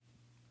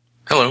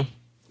Hello.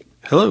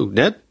 Hello,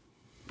 Ned.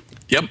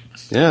 Yep.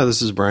 Yeah,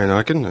 this is Brian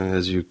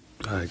Ocken,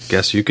 I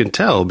guess you can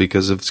tell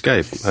because of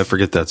Skype. I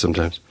forget that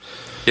sometimes.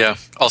 Yeah.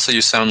 Also,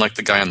 you sound like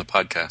the guy on the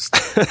podcast.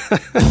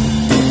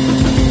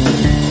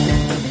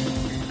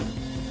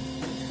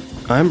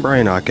 I'm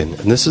Brian Ocken,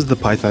 and this is the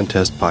Python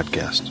Test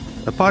Podcast,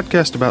 a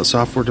podcast about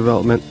software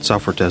development,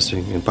 software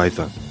testing, and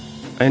Python.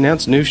 I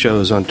announce new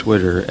shows on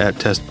Twitter at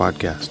Test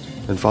Podcast,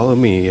 and follow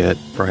me at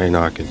Brian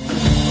Ocken.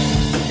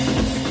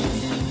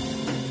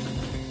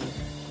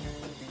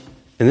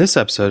 In this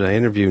episode, I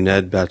interview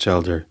Ned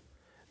Batchelder.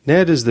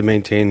 Ned is the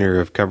maintainer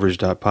of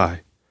Coverage.py.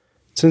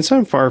 Since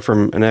I'm far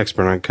from an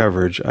expert on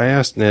coverage, I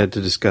asked Ned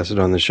to discuss it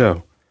on the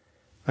show.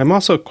 I'm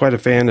also quite a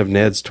fan of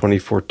Ned's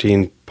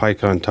 2014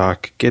 PyCon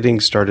talk, Getting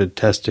Started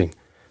Testing,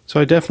 so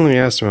I definitely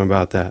asked him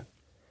about that.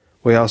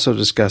 We also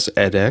discuss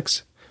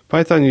edX,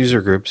 Python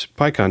user groups,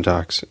 PyCon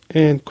talks,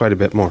 and quite a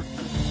bit more.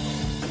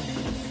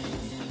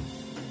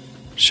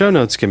 Show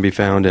notes can be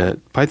found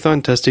at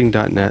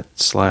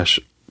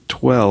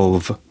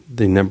pythontesting.net/12,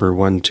 the number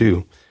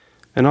 12.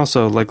 And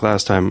also, like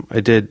last time,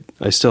 I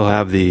still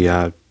have the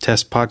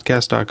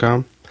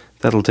testpodcast.com.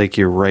 That'll take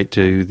you right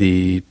to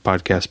the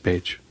podcast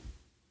page.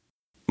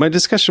 My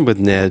discussion with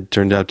Ned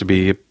turned out to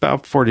be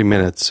about 40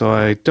 minutes, so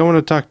I don't want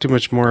to talk too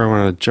much more. I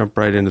want to jump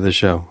right into the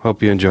show.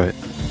 Hope you enjoy it.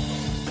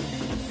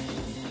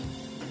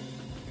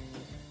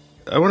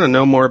 I want to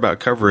know more about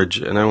coverage,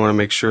 and I want to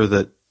make sure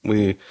that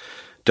we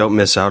don't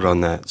miss out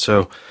on that.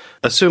 So,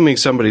 assuming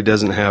somebody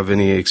doesn't have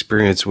any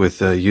experience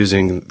with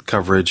using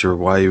coverage or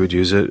why you would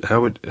use it,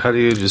 how do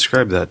you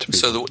describe that to me?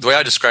 So the way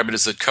I describe it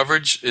is that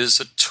coverage is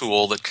a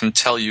tool that can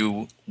tell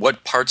you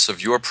what parts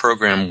of your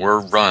program were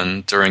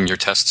run during your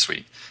test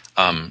suite.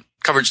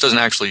 Coverage doesn't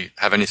actually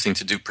have anything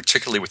to do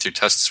particularly with your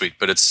test suite,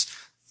 but it's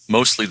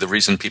mostly the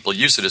reason people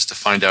use it is to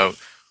find out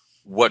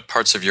what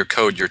parts of your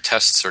code your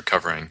tests are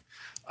covering.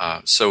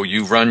 So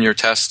you run your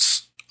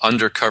tests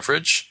under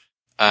coverage,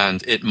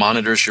 and it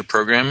monitors your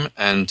program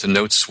and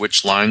denotes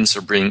which lines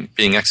are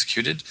being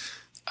executed.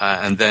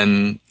 And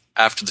then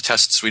after the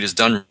test suite is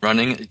done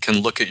running, it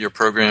can look at your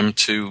program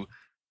to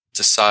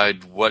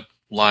decide what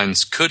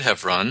lines could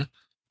have run,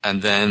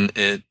 and then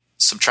it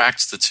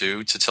subtracts the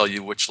two to tell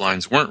you which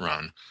lines weren't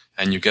run.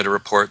 And you get a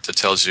report that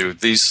tells you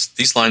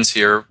these lines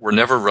here were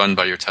never run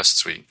by your test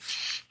suite.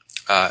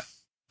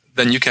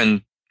 Then you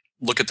can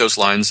look at those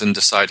lines and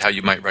decide how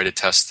you might write a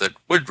test that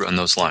would run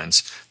those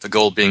lines. The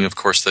goal being, of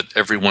course, that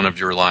every one of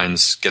your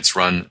lines gets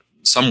run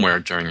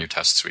somewhere during your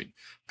test suite.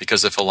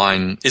 Because if a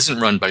line isn't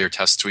run by your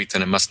test suite,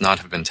 then it must not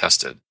have been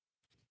tested.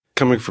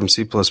 Coming from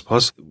C++,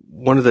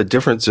 one of the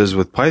differences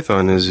with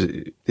Python is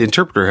the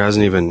interpreter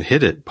hasn't even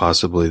hit it,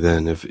 possibly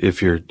then,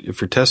 if your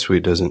test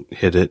suite doesn't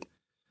hit it.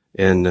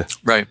 And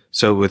right.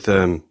 So with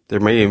there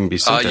may even be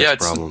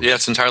syntax problems.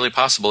 It's entirely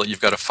possible that you've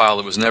got a file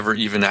that was never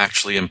even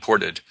actually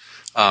imported.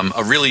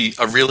 A really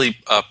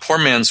poor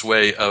man's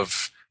way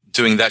of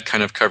doing that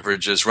kind of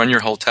coverage is run your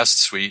whole test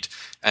suite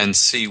and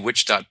see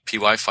which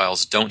 .py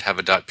files don't have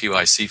a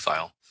 .pyc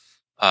file,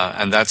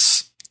 and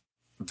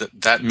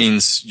that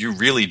means you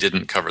really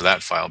didn't cover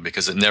that file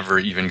because it never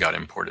even got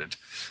imported.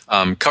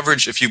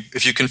 Coverage, if you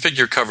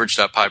configure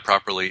coverage.py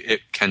properly,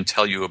 it can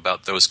tell you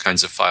about those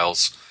kinds of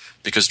files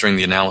because during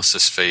the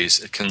analysis phase,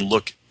 it can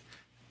look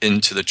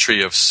into the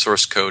tree of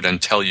source code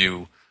and tell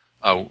you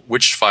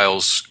which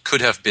files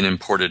could have been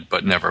imported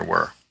but never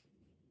were.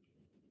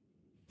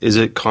 Is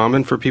it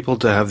common for people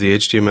to have the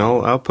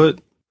HTML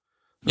output?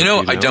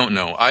 I don't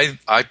know. I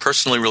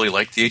personally really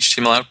like the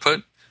HTML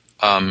output.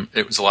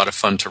 It was a lot of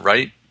fun to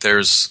write.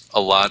 There's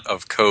a lot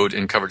of code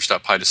in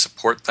coverage.py to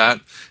support that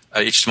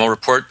HTML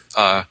report.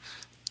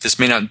 This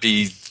may not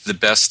be the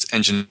best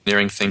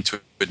engineering thing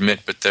to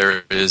admit, but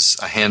there is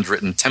a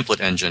handwritten template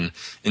engine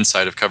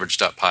inside of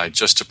coverage.py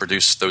just to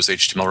produce those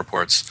HTML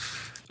reports.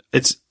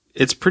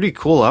 It's pretty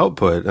cool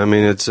output. I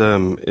mean, it's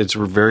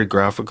very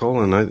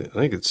graphical, and I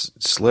think it's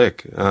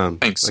slick.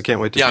 Thanks. I can't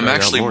wait to try it out I'm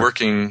actually more.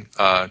 working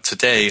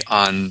today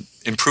on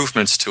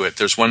improvements to it.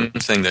 There's one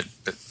thing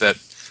that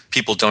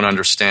people don't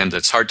understand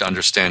that's hard to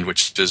understand,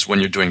 which is when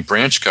you're doing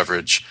branch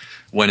coverage,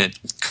 when it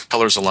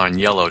colors a line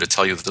yellow to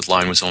tell you that the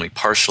line was only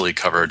partially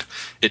covered,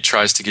 it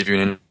tries to give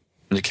you an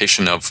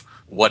indication of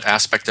what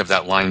aspect of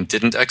that line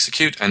didn't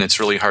execute, and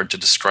it's really hard to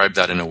describe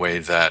that in a way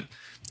that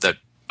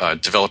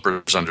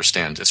developers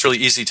understand. It's really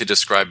easy to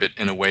describe it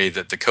in a way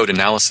that the code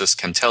analysis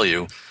can tell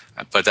you,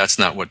 but that's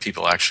not what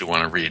people actually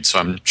want to read. So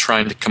I'm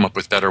trying to come up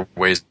with better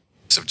ways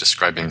of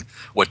describing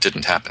what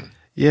didn't happen.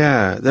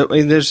 Yeah,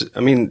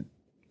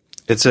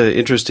 it's an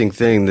interesting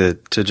thing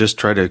to just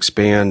try to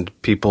expand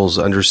people's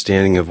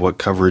understanding of what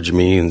coverage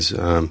means.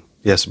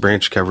 Yes,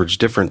 branch coverage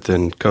different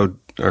than code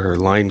or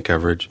line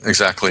coverage.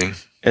 Exactly.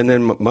 And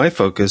then my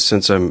focus,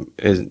 since I'm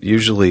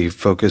usually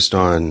focused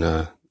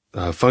on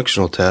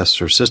functional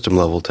tests or system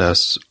level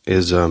tests,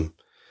 is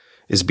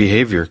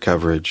behavior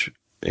coverage,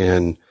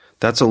 and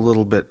that's a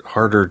little bit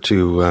harder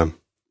to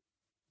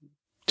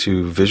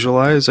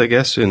visualize, I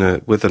guess,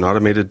 with an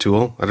automated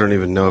tool. I don't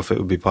even know if it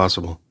would be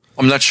possible.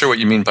 I'm not sure what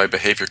you mean by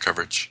behavior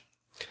coverage.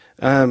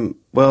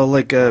 Well,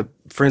 like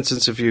for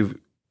instance, if you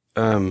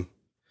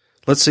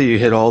let's say you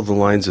hit all the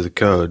lines of the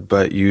code,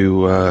 but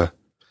I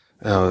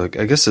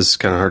guess this is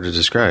kind of hard to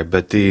describe,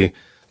 but the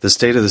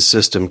state of the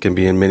system can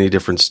be in many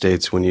different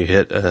states when you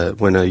hit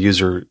when a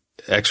user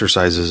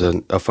exercises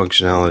a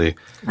functionality,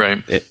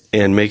 right?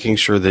 And making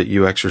sure that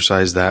you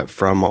exercise that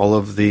from all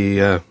of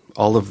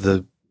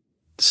the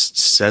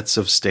sets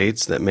of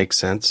states that make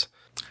sense.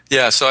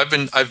 Yeah, so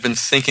I've been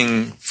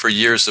thinking for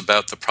years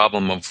about the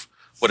problem of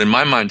what in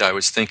my mind I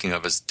was thinking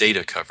of as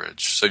data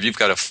coverage. So if you've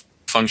got a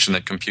function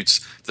that computes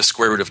the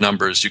square root of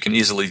numbers, you can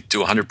easily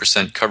do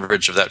 100%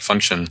 coverage of that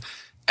function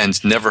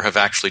and never have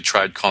actually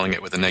tried calling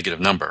it with a negative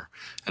number.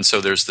 And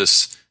so there's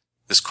this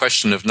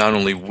question of not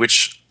only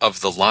which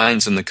of the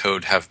lines in the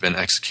code have been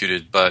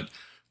executed, but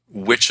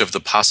which of the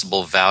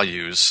possible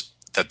values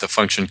that the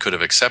function could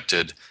have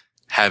accepted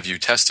have you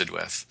tested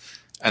with.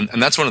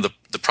 And that's one of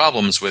the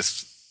problems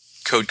with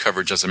code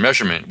coverage as a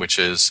measurement, which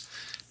is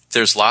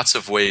there's lots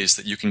of ways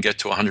that you can get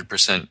to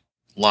 100%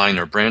 line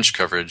or branch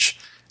coverage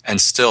and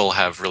still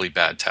have really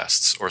bad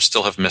tests or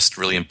still have missed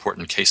really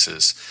important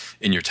cases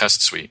in your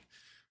test suite.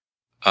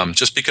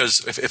 Just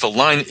because if a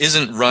line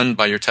isn't run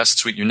by your test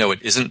suite, you know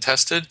it isn't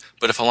tested.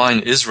 But if a line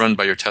is run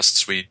by your test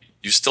suite,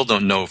 you still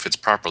don't know if it's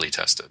properly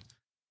tested.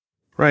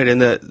 Right,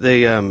 and a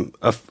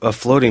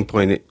floating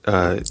point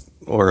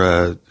or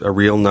a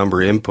real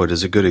number input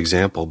is a good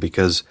example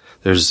because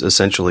there's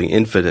essentially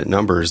infinite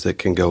numbers that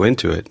can go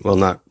into it. Well,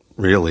 not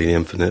really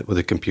infinite with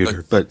a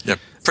computer, but yeah,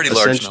 pretty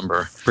large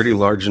number. Pretty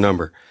large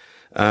number.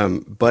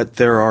 But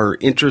there are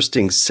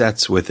interesting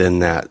sets within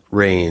that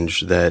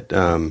range that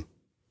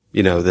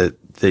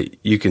that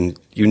you can,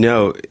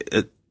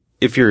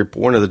 if you're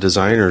one of the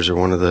designers or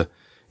one of the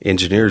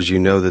engineers,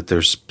 that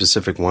there's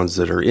specific ones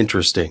that are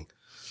interesting.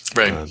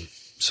 Right.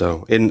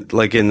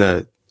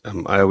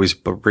 I always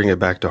bring it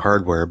back to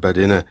hardware, but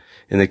in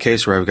the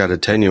case where I've got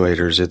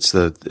attenuators, it's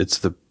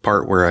the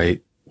part where I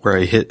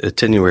hit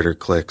attenuator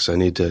clicks. I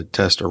need to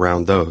test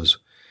around those.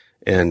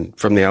 And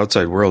from the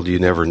outside world, you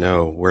never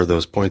know where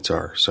those points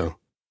are. So,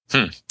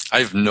 I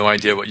have no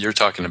idea what you're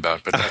talking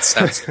about, but that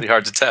sounds pretty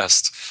hard to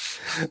test.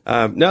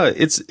 No,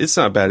 it's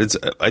not bad.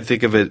 I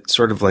think of it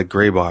sort of like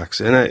gray box.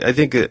 And I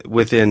think that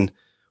within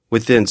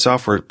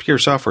software, pure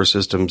software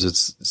systems,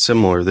 it's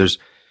similar. There's,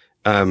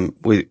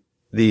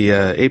 the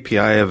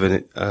API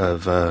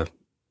of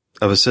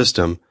a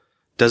system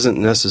doesn't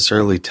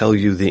necessarily tell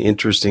you the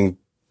interesting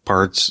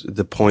parts,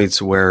 the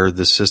points where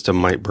the system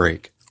might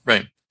break.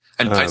 Right.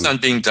 And Python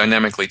being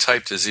dynamically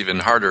typed is even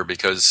harder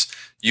because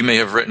you may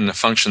have written a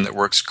function that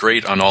works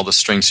great on all the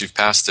strings you've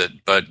passed it,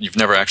 but you've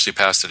never actually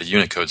passed it a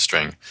Unicode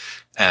string.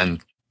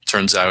 And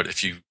turns out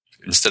if you,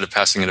 instead of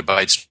passing it a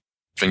byte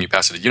string, you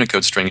pass it a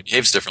Unicode string, it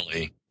behaves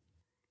differently.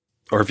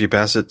 Or if you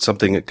pass it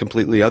something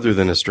completely other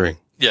than a string.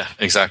 Yeah,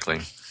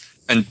 exactly.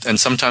 And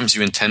sometimes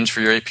you intend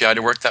for your API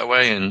to work that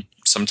way, and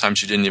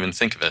sometimes you didn't even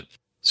think of it.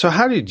 So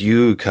how did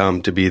you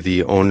come to be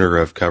the owner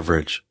of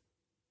Coverage?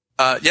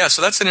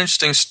 So that's an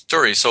interesting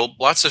story. So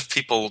lots of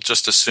people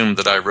just assumed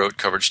that I wrote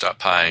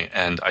coverage.py,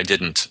 and I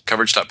didn't.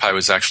 Coverage.py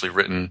was actually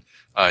written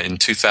in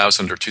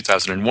 2000 or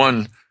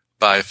 2001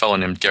 by a fellow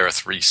named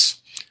Gareth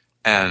Rees.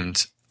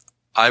 And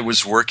I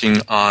was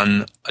working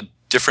on a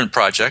different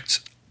project,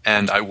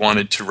 and I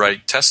wanted to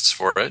write tests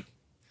for it.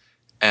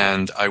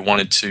 And I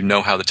wanted to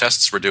know how the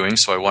tests were doing,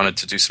 so I wanted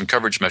to do some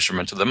coverage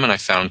measurement of them, and I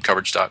found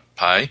coverage.py,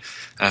 and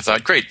I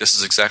thought, great, this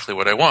is exactly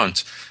what I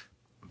want.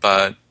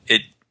 But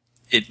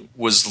it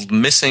was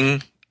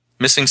missing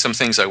some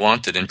things I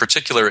wanted. In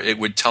particular, it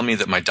would tell me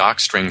that my doc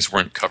strings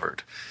weren't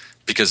covered,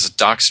 because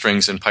doc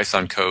strings in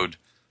Python code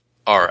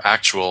are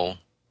actual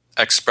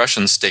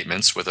expression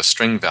statements with a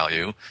string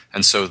value,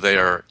 and so they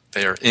are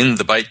in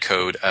the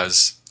bytecode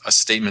as a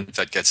statement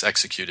that gets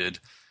executed.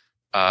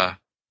 They're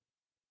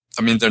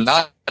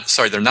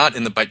not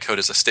in the bytecode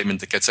as a statement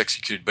that gets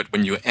executed, but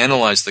when you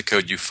analyze the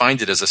code, you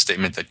find it as a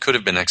statement that could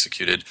have been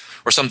executed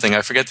or something.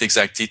 I forget the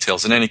exact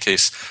details. In any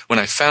case, when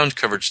I found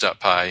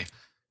coverage.py,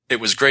 it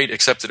was great,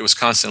 except that it was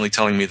constantly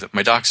telling me that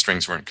my doc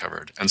strings weren't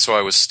covered. And so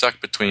I was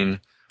stuck between,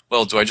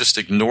 well, do I just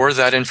ignore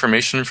that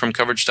information from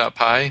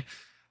coverage.py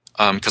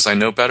because I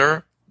know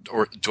better?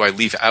 Or do I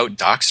leave out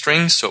doc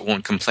strings so it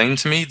won't complain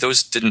to me?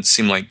 Those didn't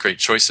seem like great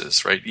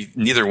choices, right?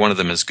 Neither one of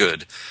them is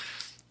good.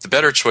 The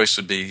better choice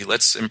would be,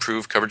 let's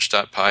improve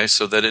coverage.py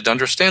so that it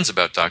understands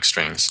about doc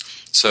strings.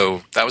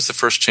 So that was the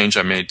first change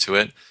I made to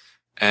it.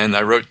 And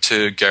I wrote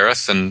to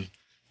Gareth and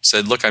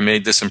said, look, I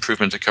made this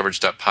improvement to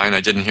coverage.py and I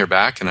didn't hear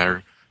back. And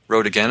I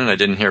wrote again and I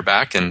didn't hear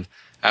back. And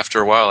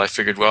after a while, I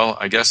figured, well,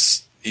 I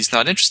guess he's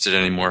not interested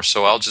anymore.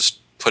 So I'll just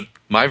put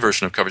my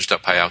version of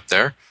coverage.py out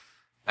there.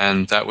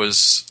 And that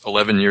was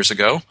 11 years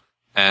ago.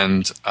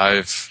 And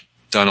I've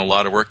done a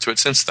lot of work to it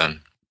since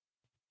then.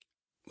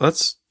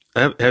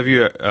 Have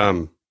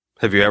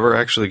you ever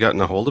actually gotten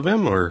a hold of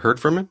him or heard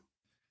from him?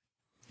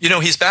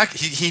 He's back.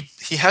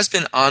 He has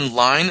been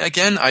online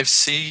again. I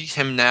see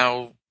him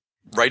now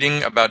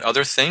writing about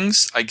other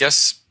things. I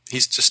guess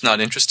he's just not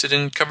interested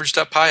in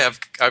coverage.py.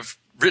 I've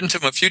written to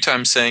him a few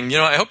times saying,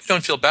 I hope you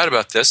don't feel bad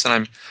about this, and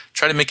I'm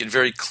trying to make it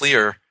very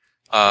clear.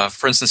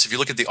 For instance, if you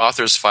look at the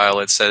authors file,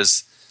 it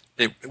says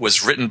It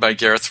was written by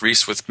Gareth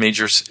Reese with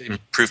major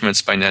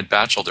improvements by Ned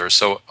Batchelder.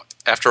 So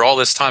after all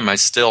this time, I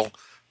still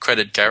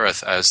credit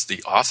Gareth as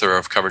the author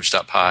of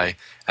Coverage.py,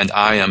 and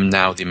I am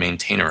now the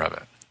maintainer of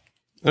it.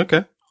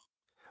 Okay.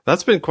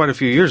 That's been quite a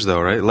few years,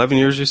 though, right? 11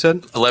 years, you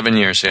said? 11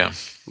 years, yeah.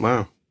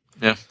 Wow.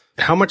 Yeah.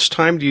 How much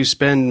time do you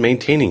spend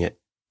maintaining it?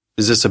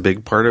 Is this a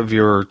big part of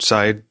your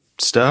side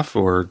stuff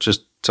or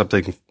just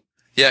something?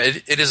 Yeah,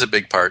 it is a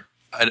big part.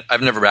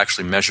 I've never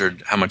actually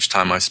measured how much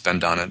time I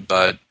spend on it,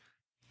 but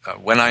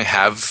when I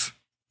have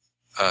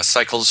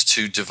cycles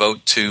to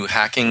devote to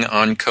hacking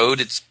on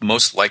code, it's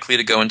most likely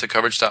to go into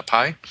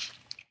Coverage.py.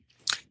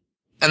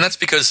 And that's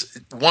because,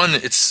 one,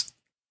 it's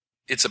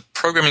a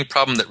programming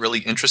problem that really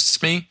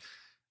interests me.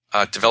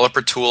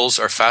 Developer tools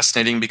are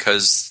fascinating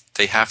because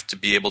they have to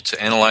be able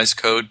to analyze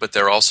code, but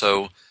they're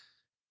also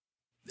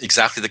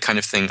exactly the kind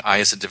of thing I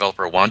as a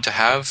developer want to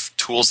have.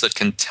 Tools that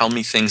can tell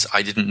me things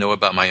I didn't know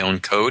about my own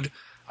code,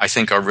 I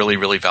think are really,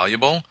 really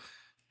valuable,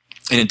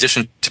 in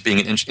addition to being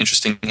an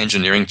interesting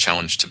engineering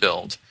challenge to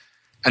build.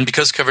 And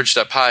because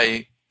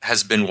Coverage.py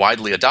has been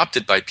widely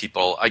adopted by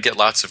people, I get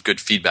lots of good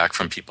feedback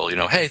from people.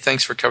 Hey,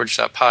 thanks for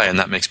Coverage.py, and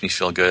that makes me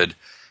feel good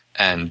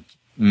and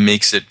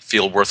makes it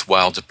feel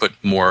worthwhile to put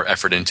more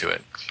effort into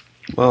it.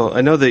 Well,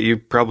 I know that you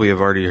probably have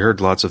already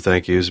heard lots of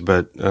thank yous,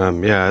 but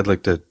I'd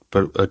like to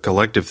put a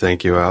collective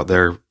thank you out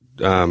there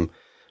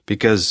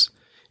because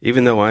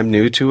even though I'm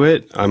new to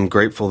it, I'm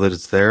grateful that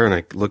it's there, and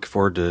I look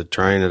forward to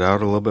trying it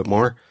out a little bit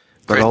more.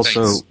 But Great,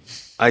 also,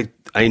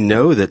 I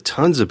know that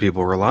tons of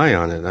people rely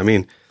on it. I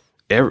mean,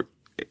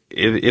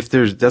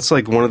 that's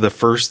like one of the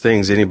first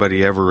things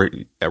anybody ever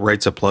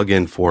writes a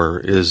plugin for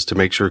is to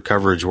make sure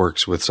coverage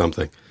works with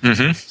something.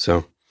 Mm-hmm.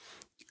 So,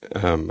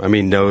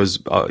 Nose,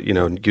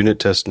 Unit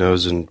Test,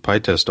 Nose, and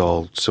PyTest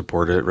all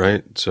support it,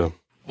 right? So,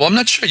 well, I'm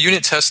not sure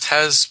Unit Test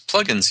has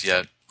plugins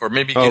yet, or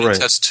maybe Unit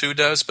Test 2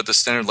 does, but the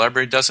standard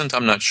library doesn't.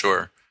 I'm not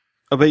sure.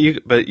 Oh, but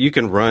you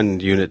can run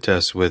Unit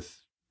Tests with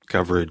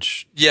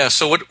coverage. Yeah.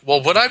 So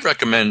what I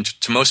recommend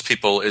to most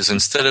people is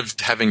instead of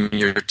having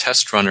your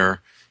test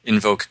runner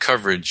invoke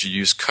coverage, you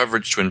use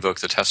coverage to invoke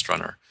the test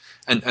runner.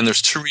 And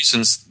there's two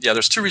reasons. Yeah,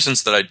 there's two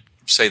reasons that I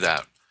say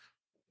that.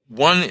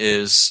 One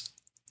is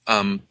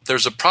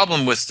there's a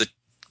problem with the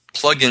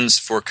plugins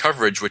for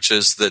coverage, which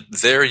is that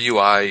their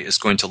UI is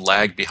going to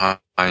lag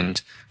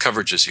behind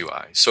coverage's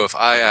UI. So if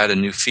I add a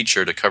new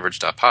feature to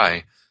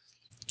Coverage.py,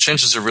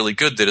 chances are really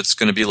good that it's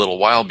going to be a little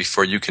while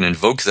before you can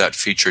invoke that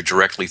feature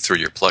directly through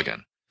your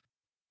plugin.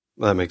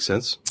 That makes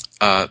sense.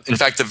 In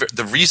fact,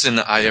 the reason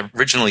I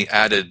originally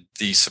added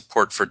the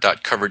support for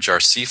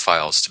 .coverage.rc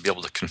files to be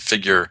able to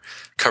configure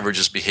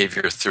coverage's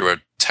behavior through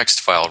a text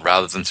file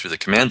rather than through the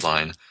command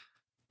line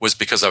was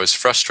because I was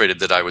frustrated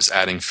that I was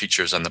adding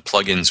features and the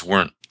plugins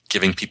weren't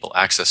giving people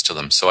access to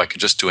them. So I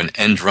could just do an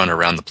end run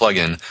around the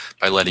plugin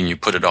by letting you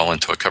put it all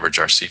into a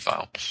coverage.rc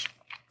file.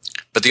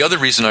 But the other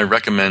reason I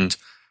recommend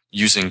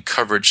using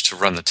coverage to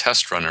run the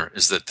test runner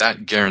is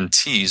that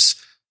guarantees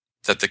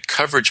that the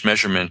coverage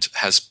measurement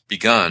has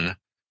begun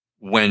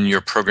when your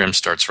program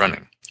starts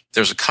running.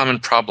 There's a common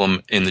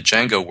problem in the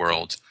Django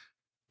world.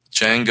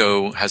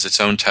 Django has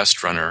its own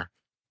test runner,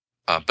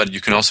 but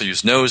you can also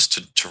use Nose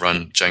to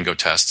run Django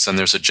tests. And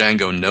there's a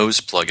Django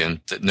Nose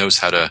plugin that knows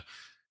how to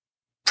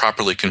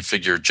properly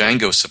configure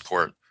Django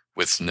support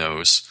with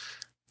Nose.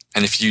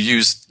 And if you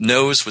use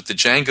Nose with the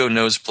Django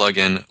Nose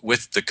plugin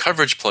with the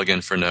coverage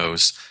plugin for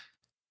Nose,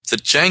 the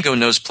Django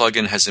Nose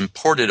plugin has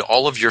imported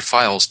all of your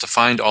files to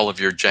find all of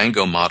your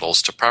Django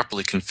models to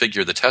properly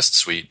configure the test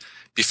suite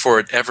before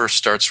it ever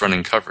starts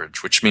running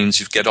coverage, which means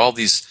you get all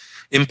these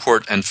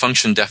import and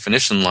function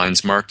definition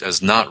lines marked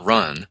as not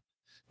run,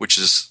 which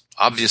is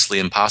obviously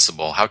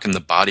impossible. How can the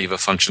body of a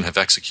function have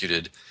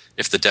executed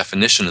if the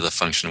definition of the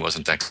function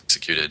wasn't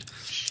executed?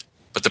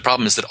 But the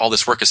problem is that all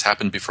this work has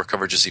happened before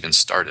coverage has even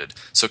started,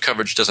 so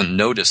coverage doesn't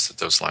notice that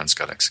those lines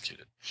got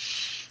executed.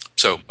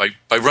 So by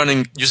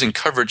using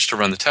coverage to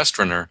run the test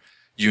runner,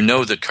 you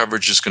know that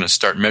coverage is going to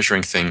start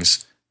measuring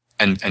things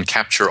and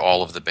capture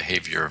all of the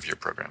behavior of your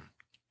program.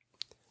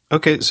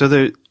 Okay, so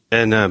there's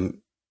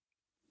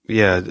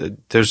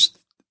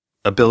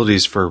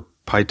abilities for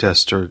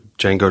PyTest or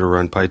Django to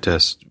run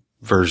PyTest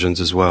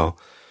versions as well.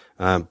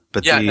 And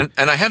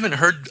I haven't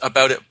heard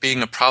about it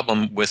being a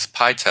problem with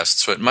PyTest,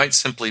 so it might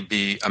simply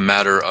be a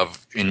matter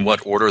of in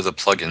what order the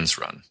plugins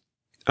run.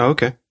 Oh,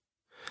 okay.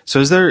 So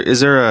is there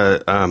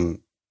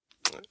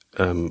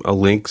a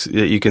link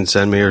that you can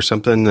send me or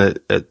something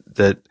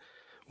that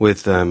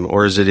with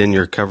or is it in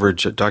your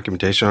coverage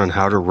documentation on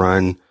how to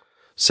run,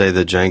 say,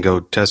 the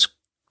Django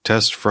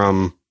test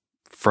from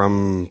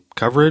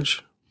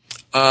coverage?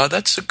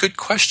 That's a good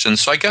question.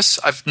 So I guess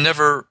I've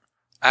never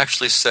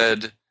actually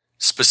said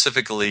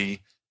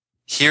specifically,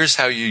 here's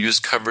how you use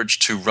coverage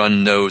to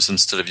run Nose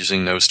instead of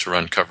using Nose to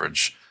run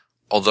coverage.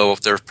 Although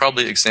there are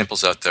probably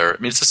examples out there. I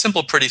mean, it's a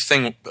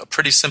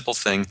pretty simple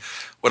thing.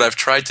 What I've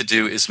tried to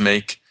do is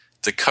make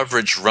the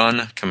coverage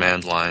run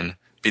command line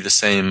be the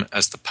same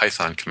as the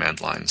Python command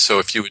line. So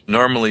if you would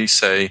normally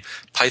say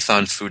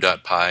Python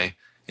foo.py,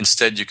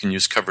 instead you can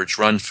use coverage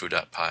run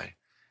foo.py.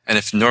 And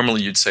if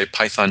normally you'd say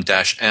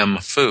Python-m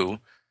foo,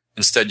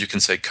 instead you can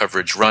say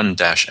coverage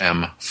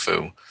run-m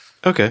foo.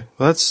 Okay,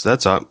 well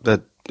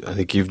that. I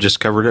think you've just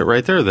covered it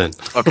right there. Then.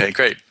 Okay,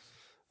 great.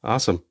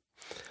 Awesome.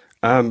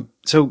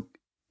 So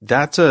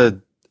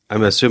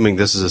I'm assuming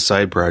this is a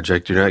side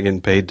project. You're not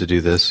getting paid to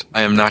do this.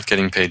 I am not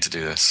getting paid to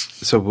do this.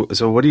 So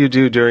what do you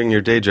do during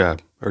your day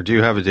job? Or do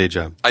you have a day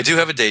job? I do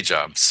have a day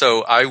job.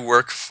 So I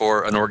work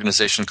for an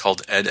organization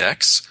called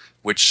edX,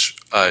 which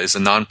is a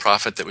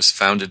nonprofit that was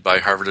founded by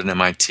Harvard and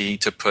MIT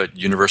to put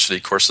university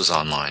courses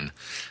online.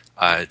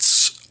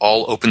 It's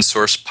all open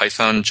source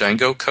Python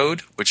Django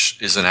code,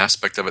 which is an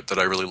aspect of it that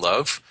I really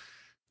love.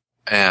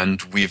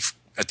 And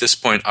at this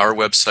point, our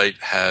website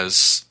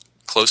has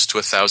close to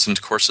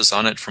 1,000 courses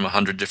on it from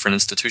 100 different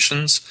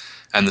institutions.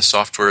 And the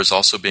software is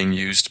also being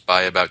used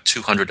by about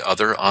 200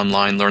 other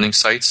online learning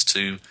sites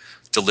to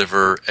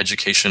deliver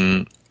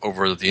education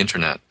over the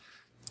internet,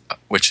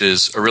 which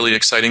is a really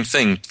exciting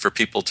thing for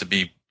people to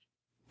be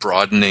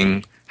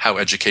broadening how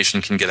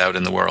education can get out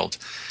in the world.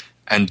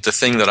 And the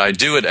thing that I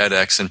do at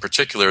edX in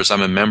particular is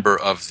I'm a member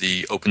of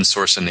the open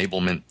source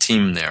enablement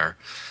team there.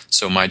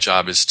 So my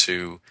job is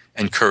to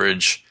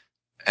encourage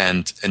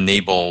and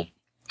enable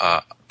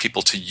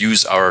people to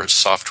use our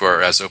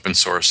software as open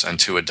source and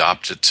to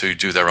adopt it to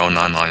do their own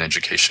online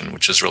education,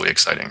 which is really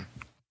exciting.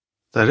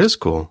 That is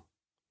cool.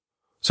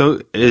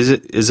 So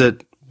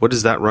what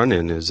does that run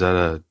in? Is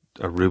that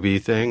a Ruby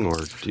thing or?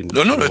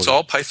 No, it's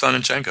all Python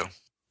and Django.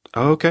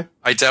 Oh, okay.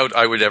 I doubt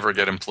I would ever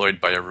get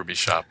employed by a Ruby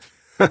shop.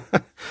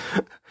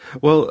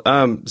 Well,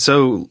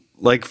 so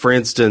like for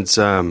instance,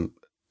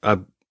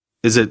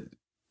 is it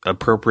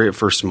appropriate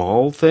for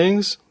small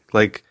things?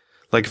 Like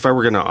if I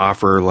were going to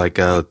offer like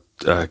a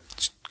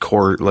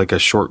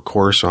short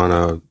course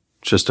on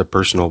just a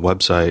personal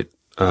website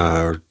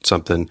or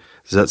something,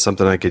 is that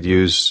something I could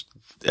use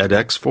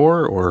edX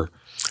for, or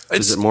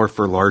is it more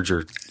for larger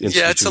institutions?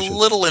 Yeah, it's a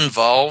little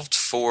involved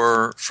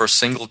for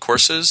single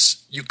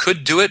courses. You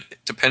could do it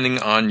depending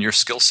on your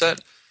skill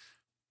set.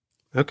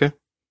 Okay.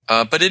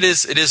 But it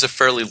is a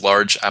fairly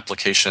large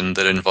application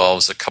that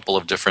involves a couple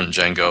of different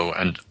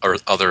Django or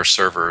other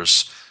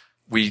servers.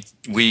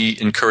 We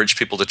encourage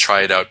people to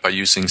try it out by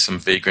using some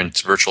Vagrant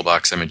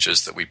VirtualBox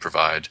images that we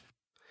provide.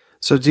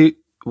 So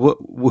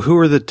who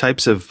are the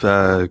types of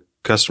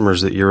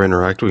customers that you're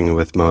interacting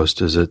with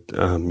most? Is it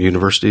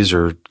universities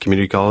or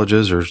community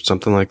colleges or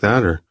something like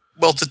that? Or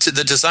well,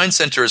 the design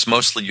center is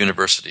mostly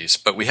universities,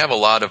 but we have a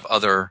lot of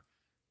other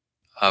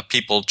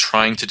people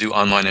trying to do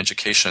online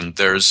education.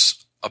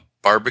 There's a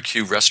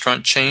barbecue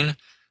restaurant chain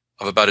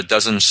of about a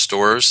dozen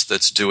stores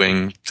that's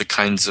doing the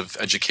kinds of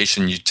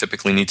education you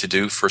typically need to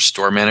do for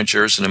store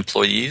managers and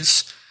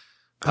employees.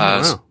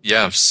 Wow.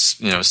 Yeah,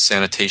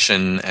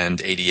 sanitation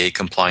and ADA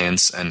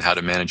compliance and how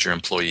to manage your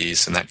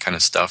employees and that kind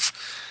of stuff.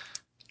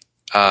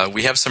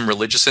 We have some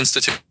religious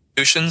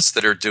institutions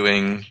that are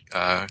doing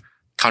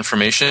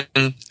confirmation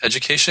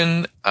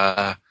education.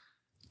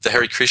 The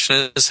Hare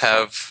Krishnas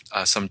have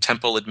some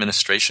temple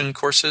administration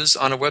courses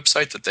on a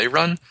website that they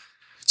run.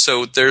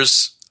 So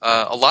there's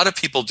a lot of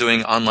people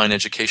doing online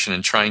education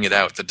and trying it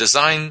out.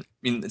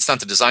 It's not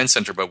the design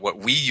center, but what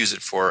we use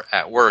it for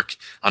at work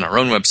on our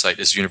own website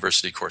is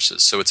university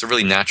courses. So it's a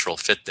really natural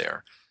fit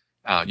there.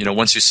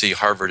 Once you see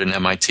Harvard and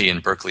MIT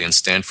and Berkeley and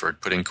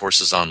Stanford putting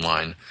courses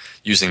online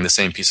using the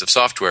same piece of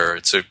software,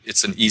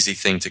 it's an easy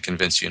thing to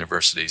convince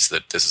universities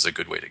that this is a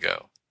good way to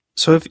go.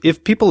 So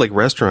if people like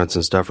restaurants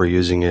and stuff are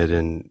using it,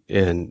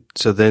 and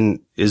so then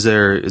is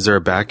there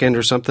a back end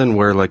or something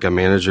where like a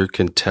manager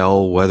can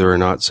tell whether or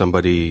not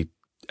somebody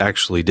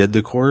actually did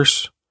the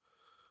course?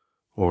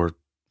 Or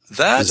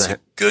that's a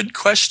good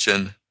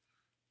question.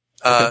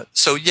 Okay.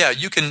 So yeah,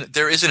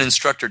 there is an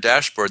instructor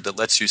dashboard that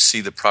lets you see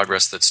the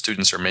progress that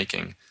students are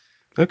making.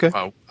 Okay.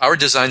 Our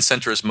design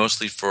center is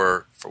mostly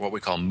for what we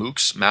call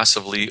MOOCs,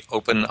 massively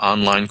open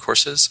online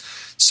courses.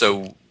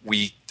 So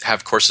we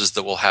have courses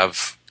that will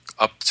have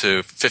up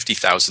to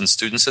 50,000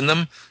 students in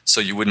them. So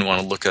you wouldn't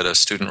want to look at a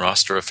student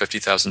roster of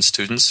 50,000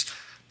 students.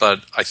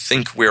 But I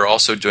think we're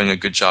also doing a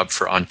good job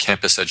for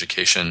on-campus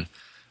education,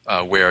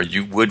 where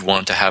you would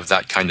want to have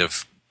that kind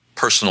of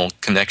personal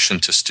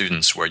connection to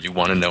students, where you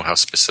want to know how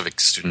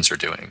specific students are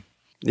doing.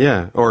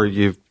 Yeah, or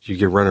you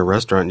could run a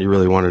restaurant and you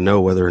really want to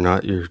know whether or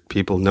not your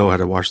people know how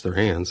to wash their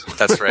hands.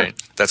 That's right.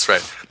 That's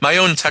right. My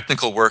own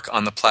technical work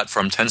on the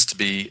platform tends to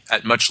be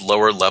at much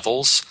lower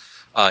levels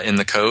in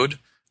the code.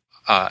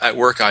 At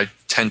work, I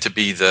tend to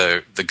be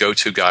the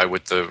go-to guy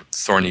with the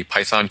thorny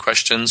Python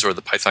questions or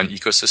the Python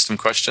ecosystem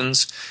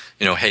questions.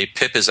 Hey,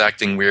 pip is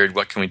acting weird.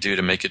 What can we do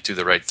to make it do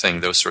the right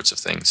thing? Those sorts of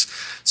things.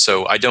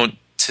 So I don't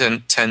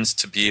tend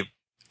to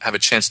have a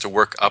chance to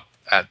work up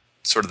at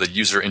sort of the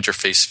user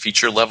interface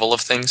feature level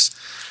of things.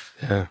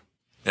 Yeah.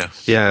 Yeah.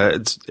 Yeah.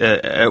 It's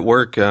at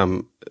work,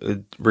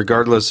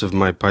 regardless of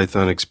my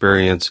Python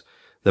experience,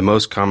 the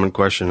most common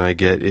question I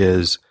get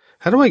is,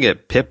 how do I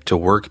get pip to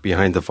work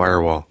behind the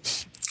firewall?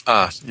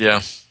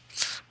 Yeah.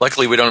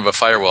 Luckily, we don't have a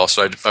firewall,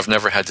 so I've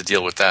never had to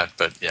deal with that.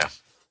 But yeah.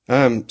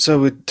 So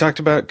we talked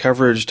about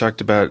coverage,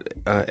 talked about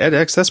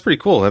edX. That's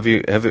pretty cool.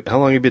 How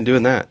long have you been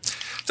doing that?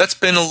 That's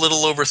been a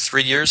little over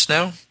 3 years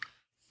now.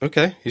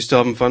 Okay. You still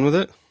having fun with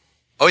it?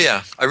 Oh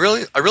yeah, I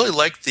really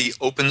like the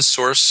open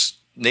source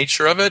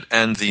nature of it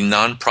and the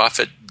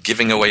nonprofit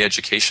giving away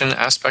education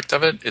aspect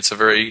of it. It's a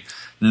very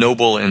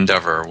noble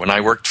endeavor. When I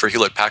worked for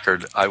Hewlett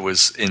Packard, I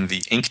was in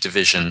the ink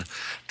division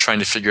trying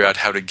to figure out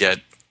how to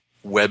get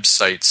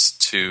websites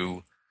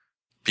to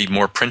be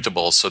more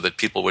printable so that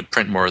people would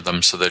print more of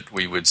them so that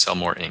we would sell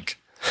more ink.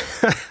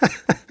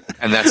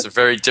 And that's a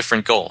very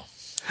different goal.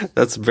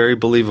 That's very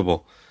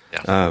believable.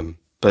 Yeah.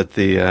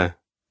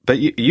 But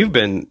you've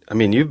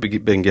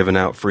been giving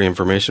out free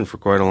information for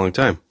quite a long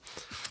time.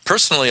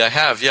 Personally, I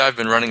have. Yeah, I've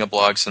been running a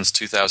blog since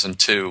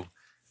 2002,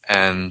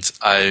 and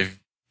I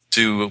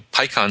do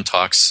PyCon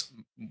talks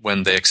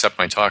when they accept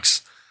my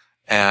talks,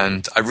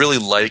 and I really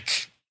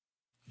like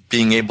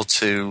being able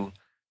to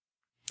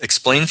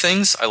explain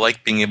things. I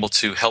like being able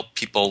to help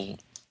people,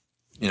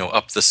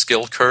 up the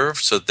skill curve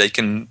so that they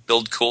can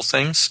build cool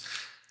things.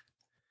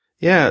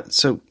 Yeah.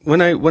 So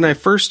when I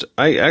first,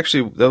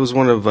 that was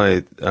one of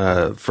my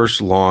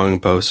first long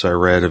posts I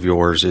read of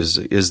yours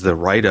is the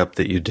write up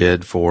that you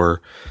did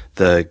for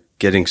the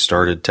getting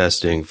started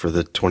testing for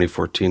the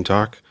 2014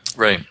 talk.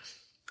 Right.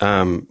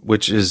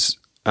 Which is,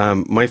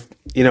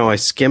 I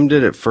skimmed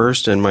it at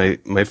first and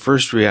my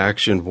first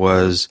reaction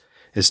was,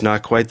 it's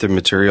not quite the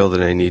material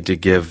that I need to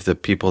give the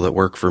people that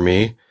work for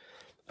me.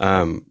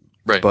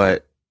 Right.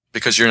 But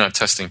because you're not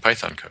testing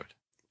Python code.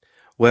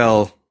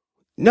 Well,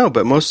 no,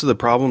 but most of the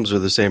problems are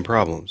the same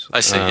problems. I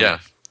see. Yeah.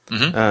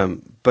 Mm-hmm.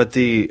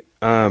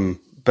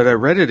 But I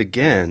read it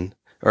again,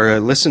 or I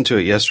listened to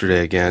it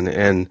yesterday again,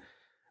 and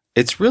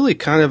it's really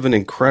kind of an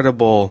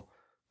incredible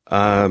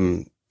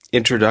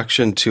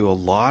introduction to a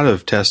lot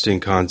of testing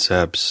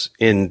concepts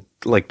in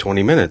like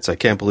 20 minutes. I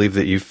can't believe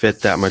that you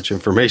fit that much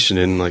information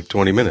in like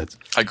 20 minutes.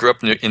 I grew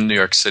up in New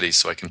York City,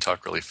 so I can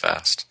talk really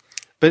fast.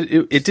 But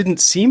it didn't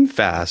seem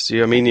fast.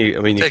 You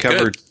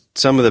covered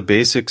some of the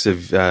basics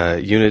of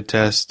unit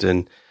test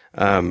and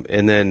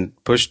then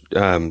pushed,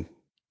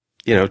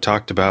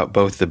 talked about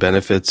both the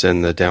benefits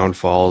and the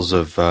downfalls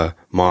of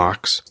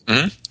mocks.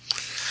 Mm-hmm.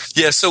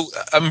 Yeah, so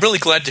I'm really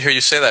glad to hear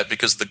you say that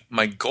because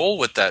my goal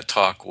with that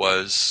talk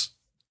was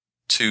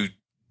to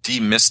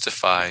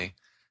demystify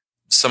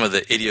some of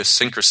the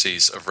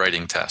idiosyncrasies of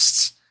writing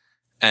tests.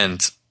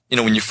 And,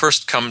 when you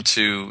first come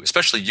to,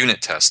 especially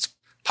unit test,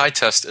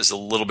 PyTest is a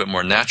little bit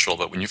more natural,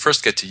 but when you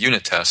first get to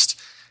unit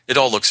test, it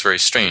all looks very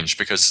strange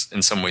because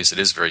in some ways it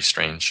is very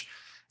strange.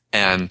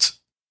 And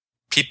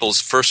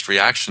people's first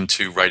reaction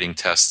to writing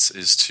tests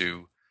is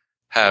to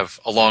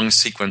have a long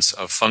sequence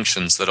of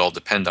functions that all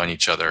depend on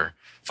each other,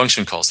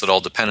 function calls that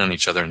all depend on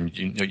each other, and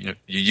you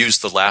use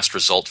the last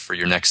result for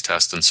your next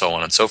test and so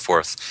on and so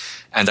forth.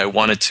 And I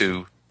wanted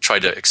to try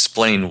to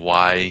explain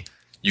why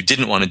you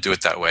didn't want to do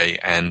it that way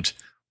and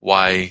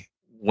why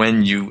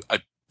when you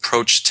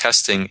approach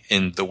testing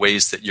in the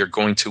ways that you're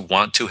going to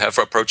want to have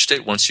approached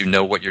it once you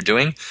know what you're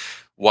doing,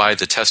 why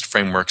the test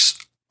frameworks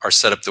are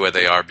set up the way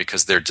they are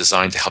because they're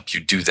designed to help you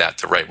do that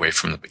the right way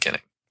from the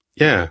beginning.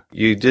 Yeah,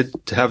 you did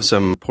have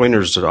some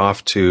pointers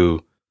off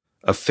to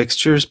a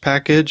fixtures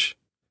package,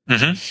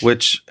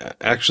 which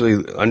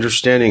actually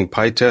understanding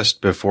PyTest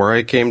before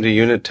I came to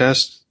unit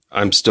test,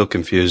 I'm still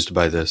confused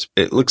by this.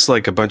 It looks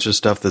like a bunch of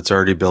stuff that's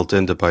already built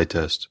into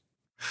PyTest.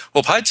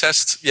 Well,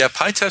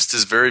 PyTest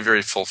is very,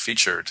 very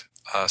full-featured.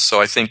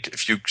 So I think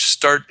if you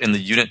start in the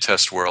unit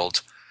test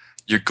world,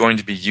 you're going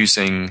to be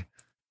using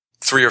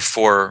 3 or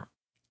 4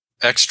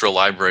 extra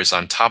libraries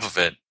on top of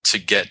it to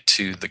get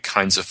to the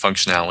kinds of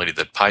functionality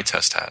that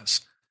PyTest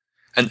has.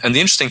 And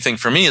the interesting thing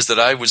for me is that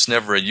I was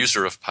never a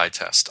user of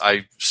PyTest.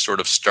 I sort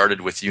of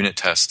started with unit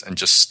test and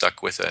just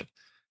stuck with it.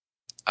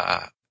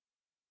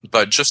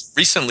 But just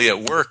recently at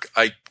work,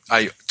 I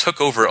took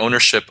over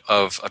ownership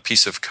of a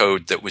piece of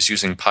code that was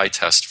using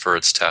PyTest for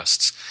its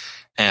tests.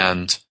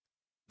 And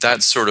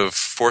that sort of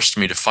forced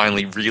me to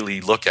finally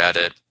really look at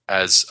it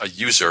as a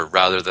user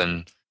rather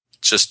than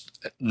just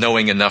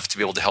knowing enough to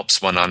be able to help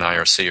someone on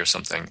IRC or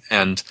something.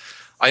 And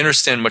I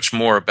understand much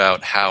more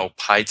about how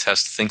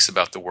PyTest thinks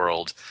about the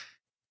world.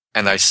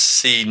 And I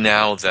see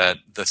now that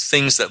the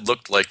things that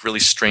looked like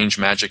really strange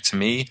magic to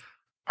me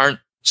aren't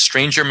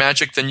stranger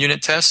magic than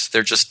unit test.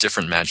 They're just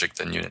different magic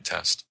than unit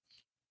test.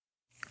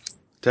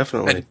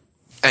 Definitely.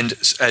 And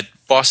at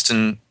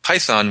Boston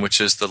Python,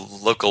 which is the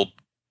local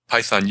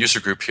Python user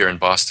group here in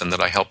Boston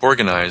that I help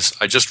organize,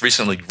 I just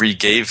recently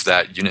regave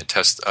that unit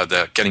test,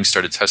 the Getting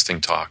Started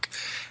Testing talk.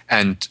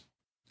 And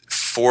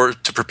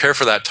to prepare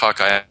for that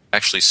talk, I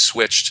actually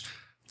switched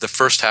the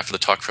first half of the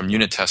talk from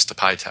unit test to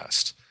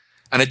PyTest.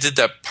 And I did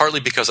that partly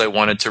because I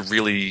wanted to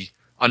really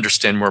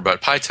understand more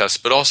about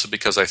PyTest, but also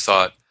because I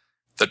thought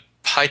that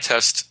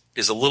PyTest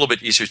is a little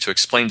bit easier to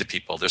explain to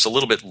people. There's a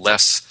little bit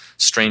less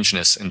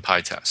strangeness in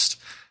PyTest.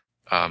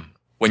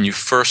 When you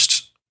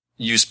first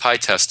use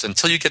PyTest,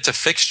 until you get to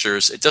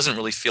fixtures, it doesn't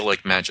really feel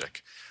like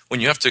magic.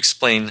 When you have to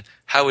explain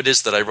how it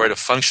is that I write a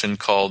function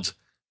called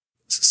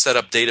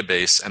setup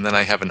database, and then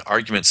I have an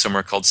argument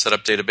somewhere called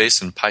setup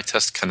database, and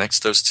PyTest connects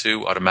those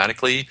two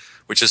automatically,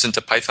 which isn't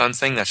a Python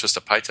thing, that's just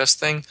a PyTest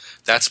thing,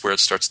 that's where it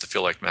starts to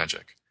feel like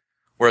magic.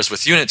 Whereas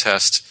with unit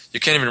test, you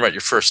can't even write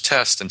your first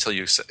test until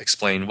you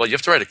explain, well, you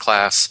have to write a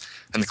class,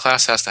 and the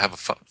class has to have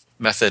a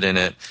method in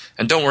it,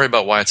 and don't worry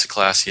about why it's a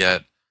class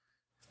yet.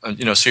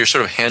 So you're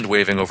sort of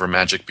hand-waving over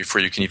magic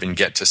before you can even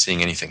get to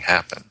seeing anything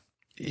happen.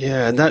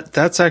 Yeah, and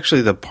that's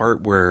actually the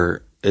part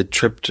where it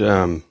tripped.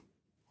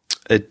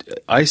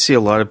 I see a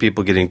lot of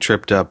people getting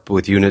tripped up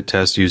with unit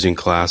tests using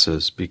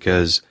classes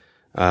because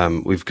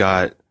we've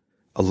got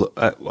a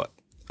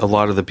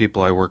lot of the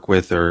people I work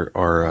with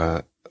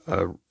are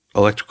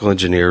electrical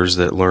engineers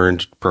that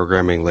learned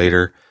programming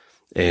later,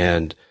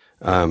 and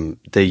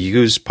they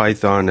use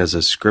Python as a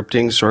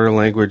scripting sort of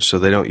language, so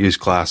they don't use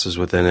classes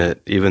within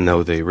it, even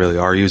though they really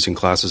are using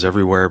classes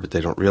everywhere, but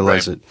they don't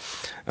realize it.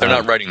 They're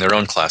not writing their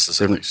own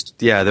classes, at least.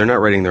 Yeah, they're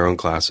not writing their own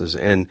classes.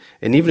 And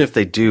even if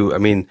they do, I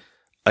mean,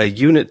 a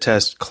unit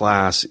test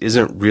class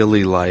isn't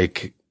really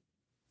like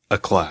a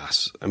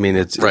class. I mean,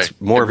 it's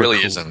more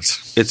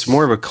isn't. It's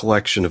more of a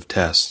collection of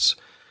tests.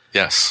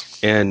 Yes.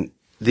 And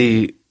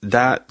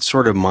that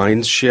sort of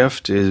mind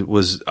shift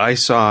was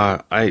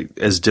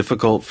as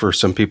difficult for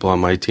some people on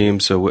my team.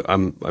 So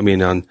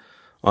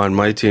on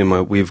my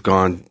team, we've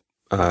gone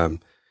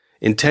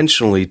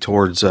intentionally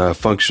towards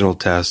functional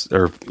tests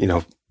or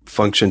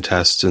function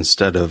tests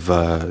instead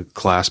of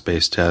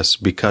class-based tests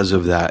because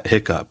of that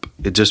hiccup.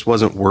 It just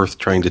wasn't worth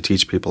trying to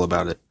teach people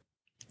about it.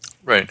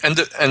 Right,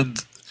 and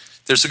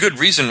there's a good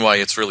reason why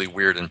it's really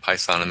weird in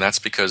Python, and that's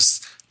because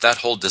that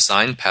whole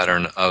design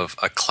pattern of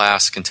a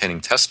class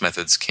containing test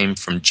methods came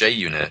from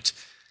JUnit,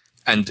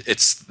 and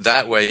it's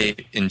that way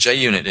in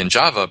JUnit in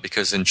Java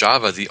because in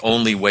Java the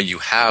only way you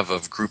have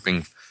of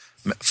grouping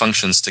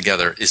functions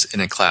together is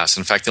in a class.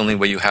 In fact, the only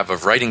way you have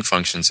of writing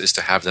functions is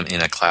to have them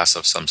in a class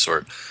of some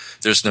sort.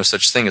 There's no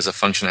such thing as a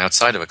function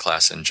outside of a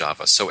class in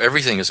Java. So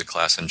everything is a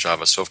class in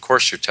Java. So of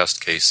course your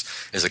test case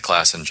is a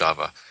class in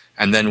Java.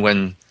 And then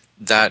when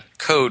that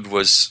code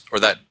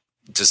that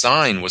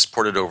design was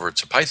ported over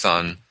to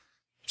Python,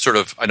 sort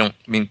of, I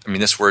mean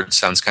this word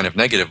sounds kind of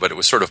negative, but it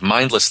was sort of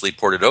mindlessly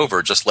ported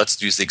over. Just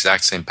let's use the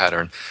exact same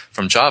pattern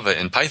from Java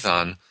in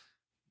Python.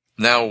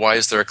 Now, why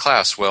is there a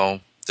class? Well,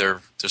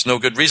 there's no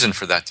good reason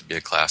for that to be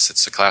a class.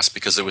 It's a class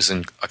because it was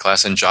in a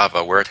class in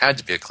Java where it had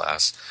to be a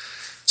class.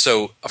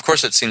 So, of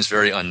course, it seems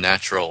very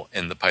unnatural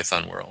in the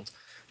Python world.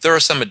 There are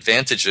some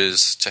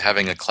advantages to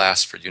having a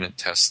class for unit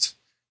test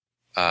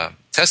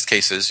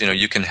cases.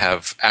 You can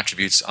have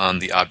attributes on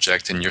the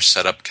object, and your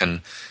setup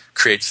can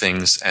create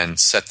things and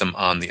set them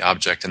on the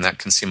object, and that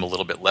can seem a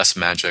little bit less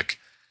magic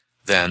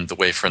than the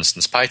way, for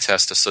instance,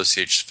 PyTest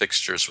associates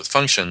fixtures with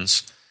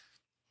functions,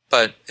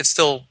 but it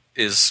still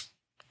is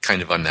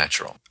kind of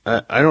unnatural.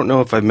 I don't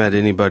know if I've met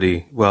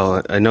anybody.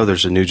 Well, I know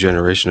there's a new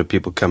generation of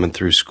people coming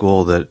through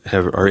school that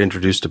are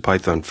introduced to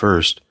Python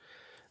first.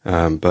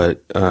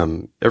 But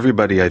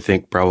everybody, I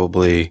think,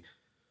 probably,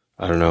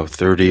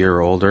 30 or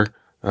older,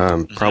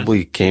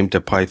 probably came to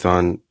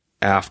Python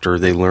after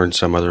they learned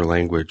some other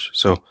language.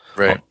 So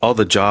all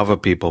the Java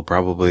people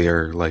probably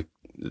are like,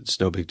 it's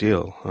no big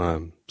deal.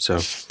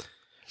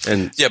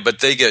 Yeah, but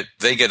they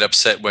get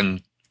upset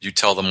when you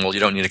tell them, well, you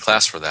don't need a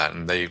class for that,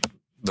 and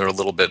they're a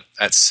little bit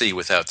at sea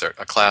without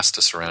a class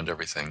to surround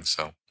everything.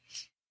 So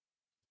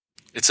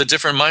it's a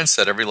different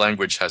mindset. Every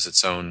language has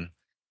its own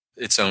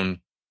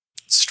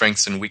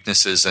strengths and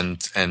weaknesses,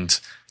 and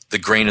the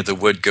grain of the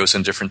wood goes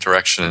in different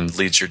direction and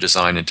leads your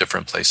design in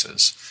different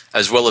places,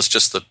 as well as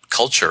just the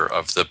culture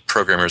of the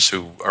programmers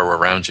who are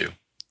around you.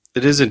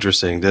 It is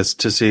interesting to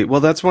see.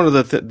 Well, that's one of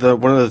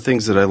the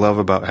things that I love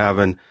about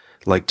having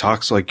like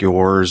talks like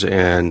yours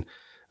and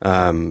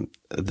some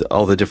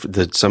of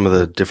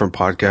the different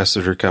podcasts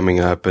that are coming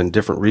up and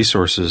different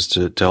resources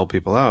to help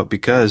people out,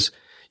 because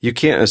you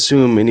can't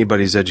assume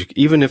anybody's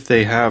even if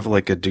they have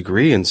like a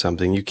degree in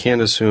something, you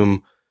can't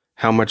assume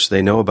how much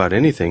they know about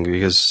anything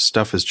because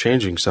stuff is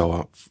changing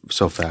so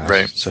fast.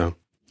 Right. So.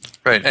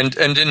 Right. And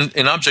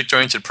in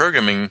object-oriented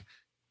programming,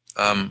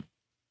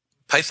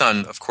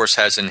 Python, of course,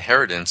 has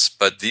inheritance,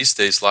 but these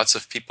days lots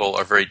of people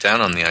are very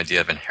down on the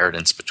idea of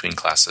inheritance between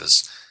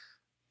classes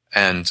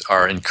and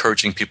are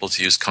encouraging people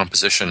to use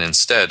composition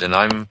instead. And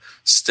I'm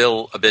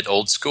still a bit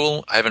old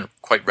school. I haven't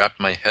quite wrapped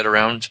my head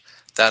around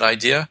that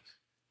idea,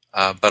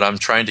 but I'm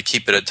trying to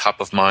keep it at top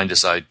of mind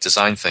as I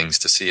design things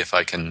to see if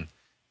I can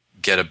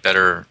get a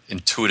better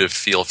intuitive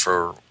feel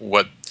for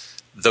what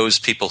those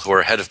people who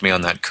are ahead of me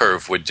on that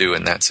curve would do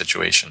in that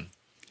situation.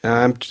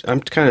 I'm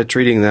kind of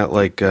treating that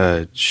like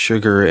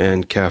sugar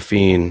and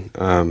caffeine.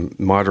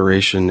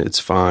 Moderation, it's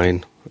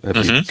fine.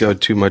 If you go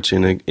too much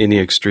in any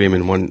extreme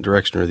in one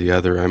direction or the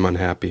other, I'm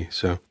unhappy.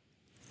 So,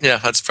 yeah,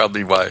 that's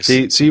probably wise.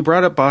 So you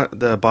brought up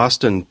the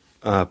Boston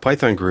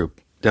Python group.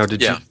 Now,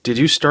 did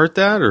you start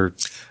that, or?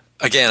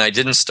 Again, I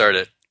didn't start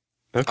it.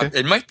 Okay.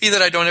 It might be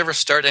that I don't ever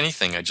start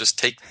anything. I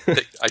just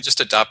I just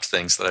adopt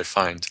things that I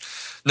find.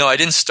 No, I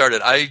didn't start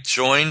it. I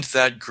joined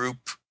that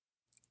group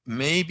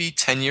maybe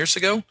 10 years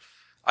ago.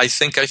 I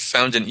think I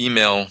found an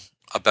email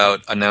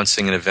about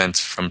announcing an event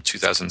from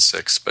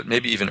 2006, but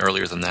maybe even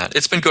earlier than that.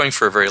 It's been going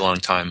for a very long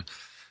time.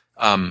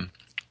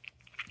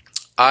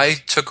 I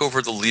took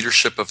over the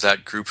leadership of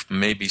that group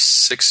maybe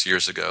 6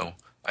 years ago,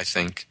 I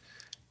think,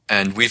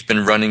 and we've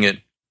been running it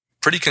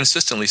pretty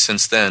consistently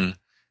since then.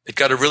 It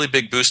got a really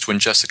big boost when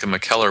Jessica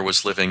McKellar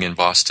was living in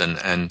Boston,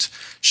 and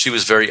she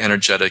was very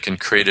energetic and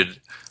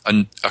created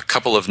a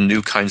couple of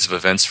new kinds of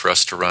events for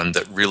us to run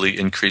that really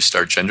increased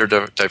our gender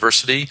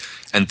diversity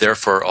and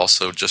therefore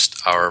also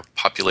just our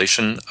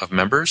population of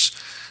members.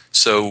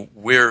 So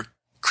we're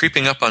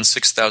creeping up on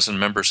 6,000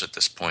 members at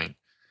this point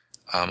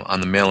on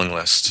the mailing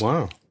list.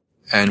 Wow.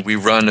 And we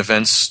run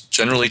events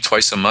generally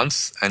twice a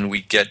month, and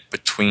we get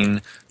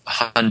between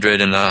 100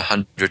 and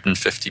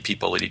 150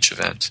 people at each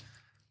event.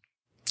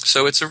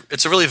 So it's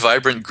a really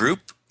vibrant group.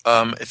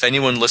 If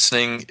anyone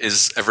listening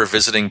is ever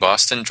visiting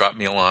Boston, drop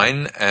me a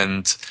line,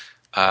 and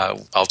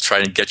I'll try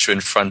and get you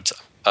in front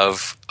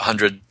of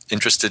 100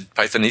 interested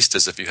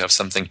Pythonistas if you have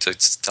something to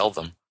tell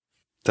them.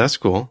 That's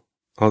cool.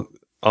 I'll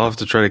have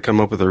to try to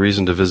come up with a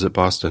reason to visit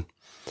Boston.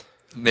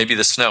 Maybe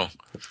the snow.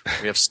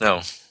 We have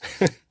snow.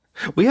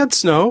 We had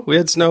snow. We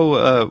had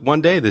snow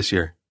one day this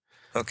year.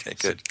 Okay,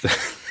 good.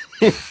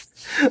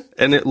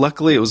 And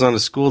luckily it was on a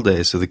school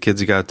day, so the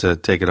kids got to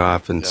take it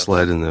off and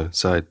sled in the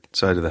side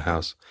of the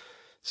house.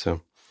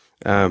 So,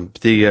 I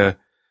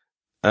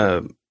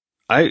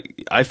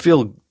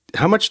feel.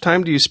 How much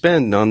time do you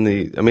spend on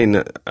the? I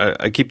mean,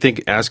 I keep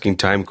asking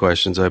time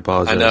questions. I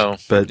apologize. I know,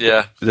 but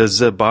yeah. Does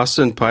the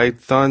Boston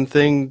Python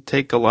thing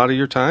take a lot of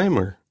your time,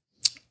 or?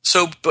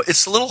 So, but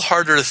it's a little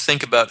harder to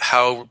think about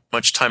how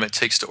much time it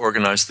takes to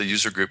organize the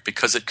user group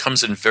because it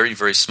comes in very,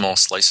 very small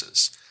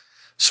slices.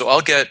 So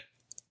I'll get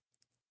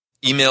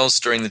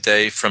emails during the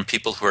day from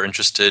people who are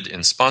interested in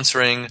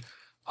sponsoring.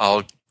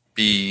 I'll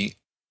be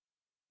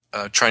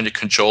trying to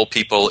cajole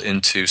people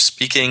into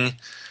speaking.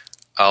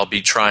 I'll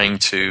be trying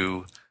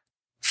to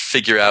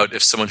figure out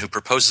if someone who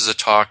proposes a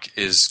talk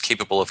is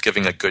capable of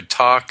giving a good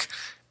talk,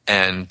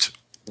 and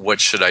what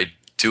should I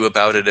do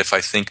about it if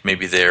I think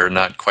maybe they're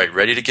not quite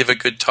ready to give a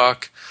good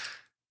talk.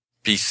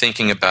 Be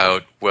thinking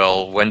about,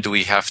 well, when do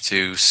we have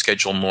to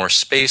schedule more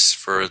space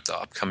for the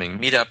upcoming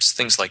meetups,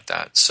 things like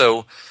that.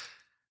 So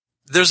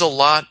there's a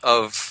lot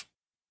of,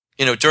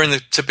 during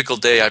the typical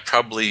day, I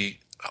probably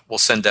will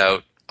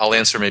I'll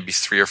answer maybe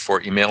 3 or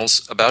 4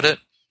 emails about it,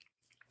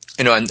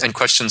 and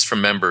questions from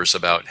members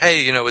about,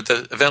 hey,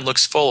 the event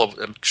looks full.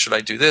 Should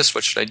I do this?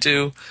 What should I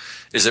do?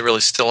 Is it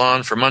really still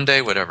on for Monday?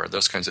 Whatever,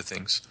 those kinds of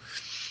things.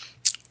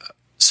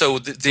 So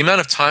the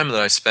amount of time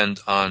that I spend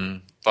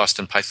on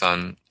Boston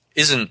Python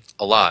isn't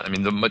a lot. I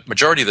mean, the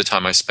majority of the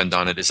time I spend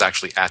on it is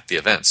actually at the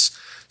events.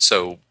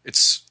 So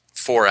it's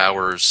 4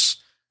 hours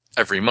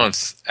every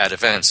month at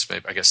events,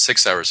 maybe I guess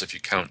 6 hours if you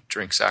count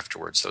drinks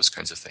afterwards, those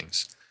kinds of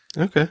things.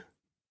 Okay.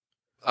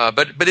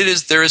 But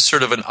there is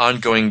sort of an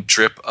ongoing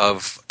drip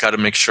of got to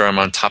make sure I'm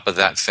on top of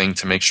that thing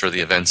to make sure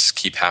the events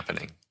keep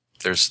happening.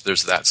 There's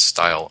that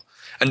style.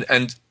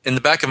 And in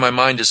the back of my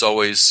mind is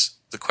always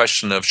the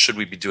question of, should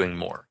we be doing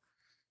more?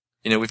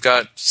 We've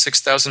got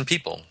 6,000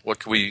 people. What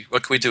can we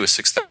do with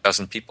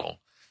 6,000 people?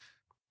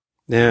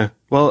 Yeah.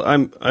 Well, I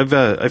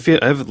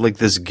have like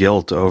this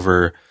guilt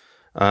over.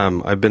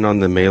 I've been on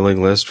the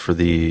mailing list for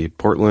the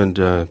Portland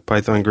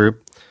Python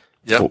group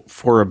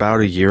for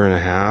about a year and a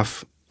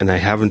half, and I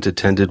haven't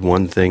attended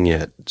one thing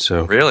yet.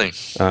 So really,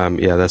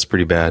 yeah, that's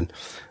pretty bad.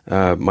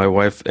 My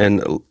wife,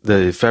 and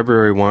the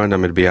February one,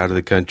 I'm going to be out of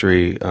the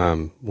country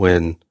on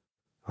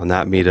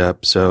that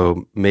meetup.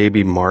 So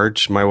maybe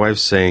March. My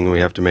wife's saying we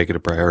have to make it a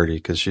priority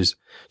because she's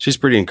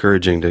pretty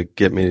encouraging to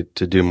get me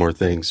to do more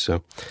things.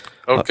 So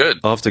good.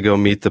 I'll have to go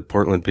meet the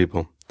Portland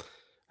people.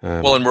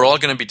 Well, and we're all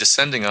going to be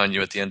descending on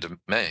you at the end of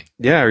May.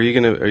 Yeah, are you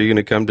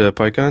gonna come to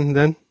PyCon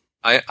then?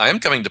 I am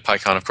coming to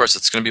PyCon, of course.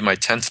 It's going to be my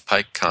 10th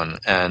PyCon,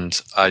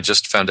 and I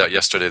just found out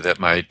yesterday that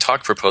my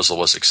talk proposal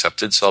was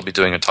accepted, so I'll be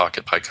doing a talk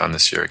at PyCon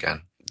this year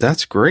again.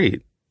 That's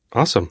great.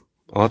 Awesome.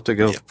 I'll have to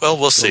go. Yeah, well,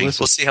 we'll see.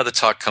 We'll see how the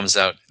talk comes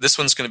out. This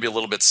one's going to be a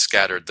little bit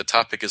scattered. The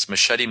topic is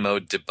machete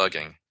mode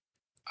debugging,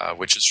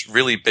 which is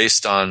really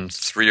based on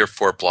 3 or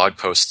 4 blog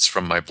posts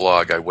from my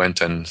blog. I went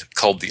and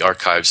culled the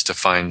archives to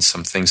find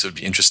some things that would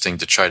be interesting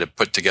to try to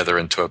put together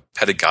into a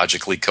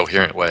pedagogically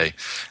coherent way,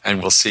 and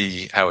we'll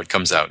see how it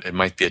comes out. It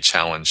might be a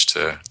challenge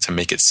to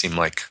make it seem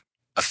like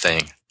a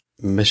thing.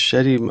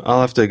 Machete,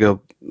 I'll have to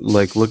go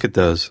look at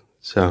those.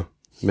 So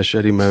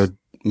machete mode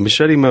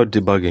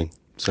debugging.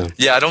 So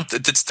yeah,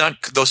 it's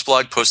not, those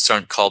blog posts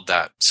aren't called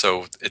that,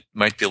 so it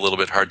might be a little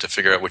bit hard to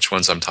figure out which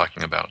ones I'm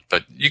talking about.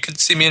 But you can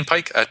see me at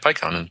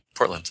PyCon in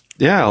Portland.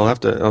 Yeah,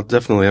 I'll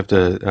definitely have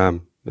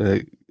to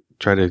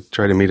try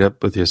to meet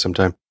up with you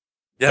sometime.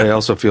 Yeah. I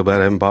also feel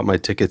bad I haven't bought my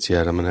tickets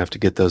yet. I'm gonna have to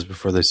get those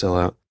before they sell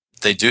out.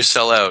 They do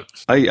sell out.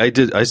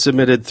 I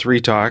submitted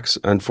 3 talks.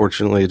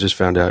 Unfortunately, I just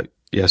found out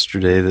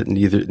yesterday that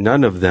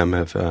none of them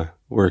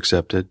were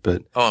accepted.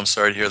 But I'm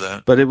sorry to hear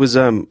that. But it was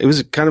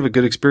kind of a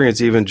good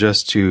experience, even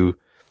just to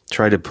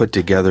try to put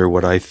together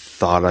what I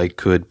thought I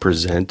could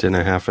present in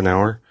a half an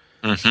hour.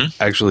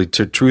 Actually,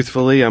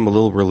 truthfully, I'm a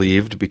little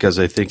relieved because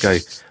I think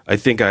I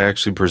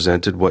actually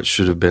presented what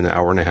should have been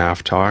 1.5 hour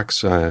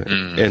talks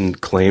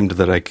and claimed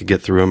that I could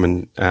get through them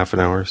in half an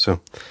hour.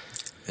 So,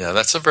 yeah,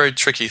 that's a very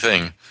tricky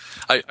thing.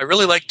 I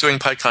really like doing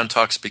PyCon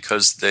talks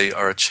because they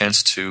are a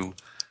chance to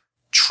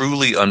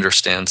truly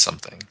understand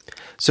something.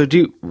 So do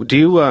you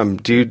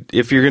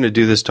if you're going to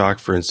do this talk,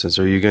 for instance,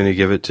 are you going to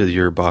give it to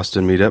your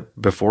Boston meetup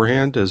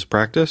beforehand as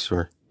practice,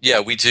 or? Yeah,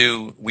 we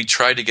do. We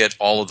try to get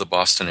all of the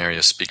Boston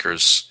area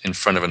speakers in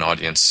front of an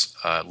audience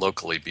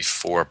locally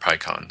before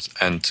PyCon,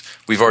 and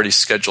we've already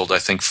scheduled, I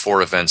think,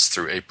 4 events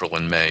through April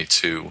and May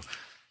to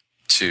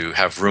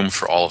have room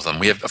for all of them.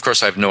 We have, of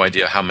course, I have no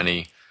idea how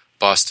many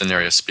Boston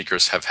area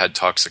speakers have had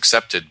talks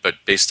accepted, but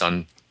based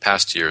on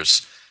past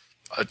years,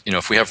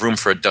 if we have room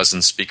for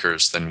 12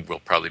 speakers, then we'll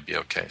probably be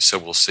okay. So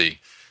we'll see.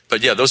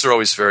 But yeah, those are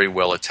always very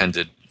well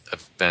attended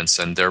events,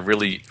 and they're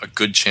really a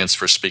good chance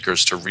for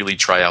speakers to really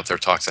try out their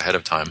talks ahead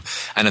of time.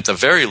 And at the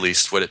very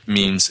least, what it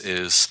means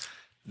is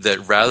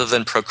that rather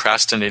than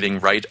procrastinating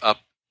right up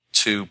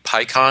to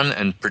PyCon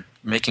and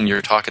making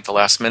your talk at the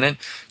last minute,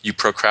 you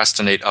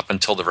procrastinate up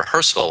until the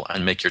rehearsal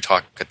and make your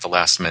talk at the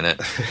last minute.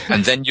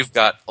 And then you've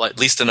got at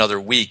least another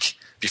week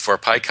before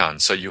PyCon,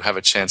 so you have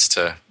a chance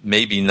to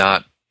maybe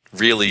not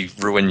really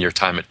ruin your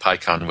time at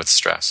PyCon with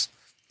stress.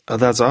 Oh,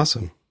 that's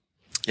awesome.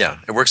 Yeah,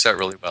 it works out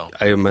really well.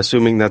 I am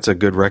assuming that's a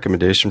good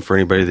recommendation for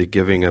anybody that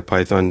giving a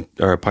Python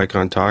or a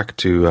PyCon talk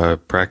to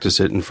practice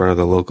it in front of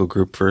the local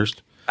group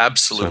first.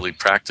 Absolutely,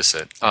 practice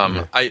it.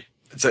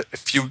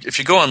 If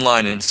you go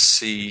online and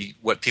see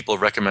what people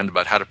recommend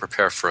about how to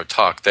prepare for a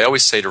talk, they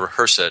always say to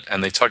rehearse it,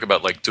 and they talk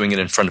about like doing it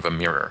in front of a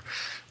mirror,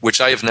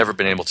 which I have never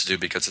been able to do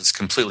because it's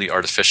completely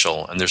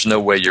artificial, and there's no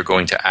way you're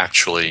going to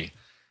actually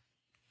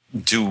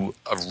do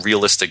a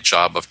realistic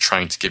job of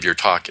trying to give your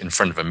talk in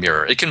front of a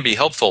mirror. It can be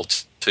helpful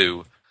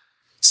to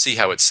see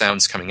how it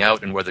sounds coming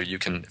out and whether you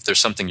can, if there's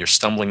something you're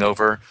stumbling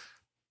over.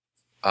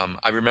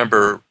 I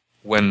remember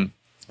when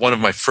one of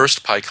my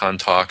first PyCon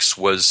talks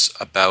was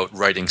about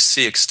writing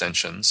C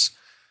extensions,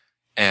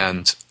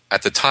 and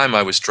at the time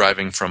I was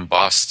driving from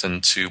Boston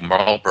to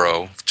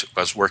Marlborough. I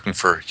was working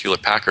for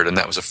Hewlett-Packard, and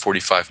that was a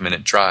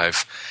 45-minute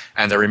drive.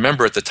 And I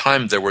remember at the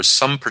time there was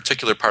some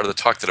particular part of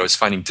the talk that I was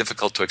finding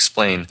difficult to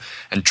explain,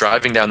 and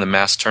driving down the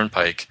Mass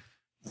Turnpike,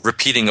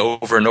 repeating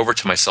over and over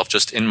to myself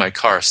just in my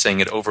car, saying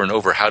it over and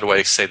over, how do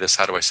I say this,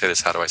 how do I say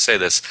this, how do I say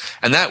this?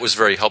 And that was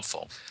very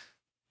helpful.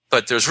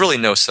 But there's really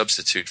no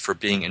substitute for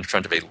being in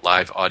front of a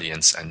live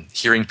audience and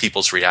hearing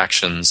people's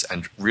reactions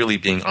and really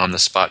being on the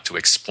spot to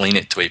explain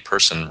it to a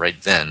person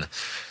right then.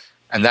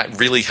 And that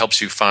really helps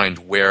you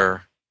find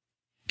where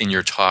in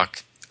your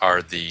talk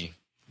are the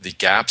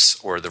gaps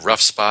or the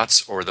rough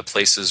spots or the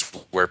places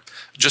where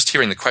just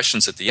hearing the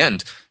questions at the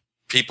end,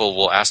 people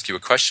will ask you a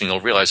question,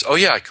 you'll realize, oh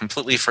yeah, I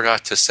completely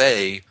forgot to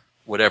say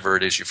whatever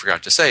it is you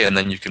forgot to say, and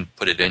then you can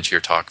put it into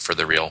your talk for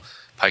the real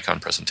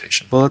PyCon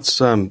presentation. Well, I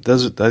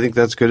think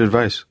that's good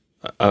advice.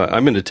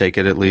 I'm going to take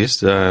it at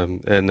least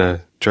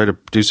and try to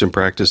do some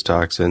practice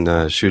talks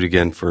and shoot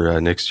again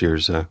for next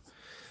year's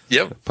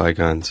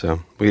PyCon. So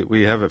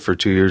we have it for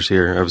 2 years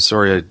here. I was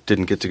sorry I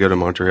didn't get to go to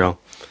Montreal.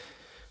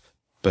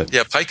 But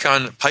yeah,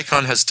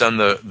 PyCon has done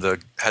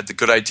had the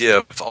good idea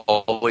of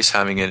always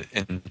having it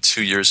in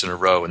 2 years in a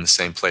row in the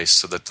same place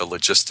so that the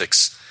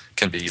logistics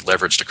can be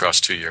leveraged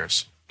across 2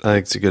 years. I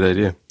think it's a good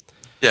idea.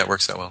 Yeah, it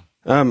works out well.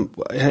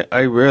 I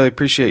really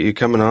appreciate you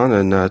coming on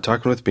and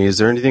talking with me. Is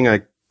there anything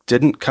I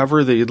didn't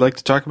cover that you'd like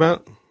to talk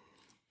about?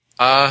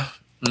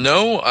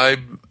 No,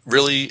 I'm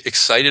really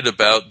excited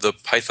about the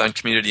Python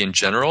community in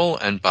general,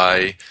 and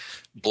by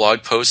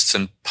blog posts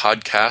and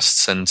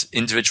podcasts and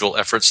individual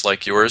efforts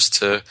like yours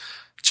to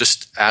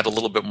just add a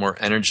little bit more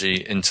energy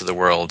into the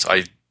world.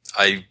 I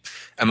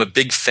am a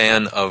big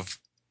fan of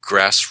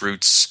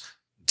grassroots,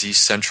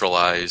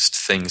 decentralized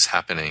things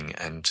happening,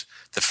 and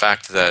the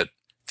fact that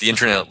the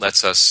internet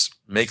lets us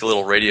make a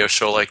little radio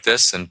show like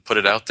this and put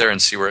it out there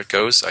and see where it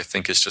goes, I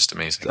think is just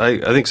amazing. I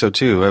think so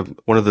too.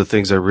 One of the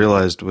things I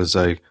realized was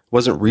I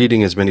wasn't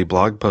reading as many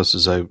blog posts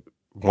as I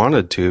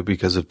wanted to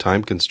because of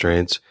time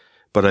constraints,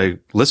 but I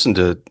listened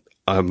to,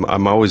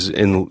 I'm always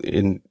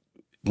in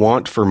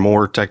want for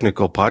more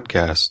technical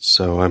podcasts.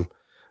 So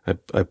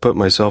I put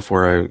myself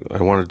where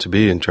I wanted to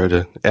be and try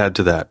to add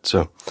to that.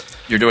 So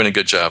you're doing a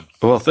good job.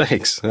 Well,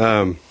 thanks.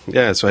 So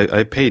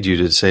I paid you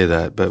to say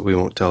that, but we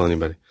won't tell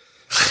anybody.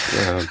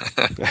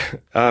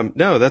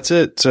 No, that's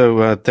it.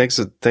 So thanks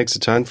a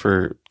ton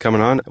for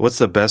coming on. What's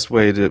the best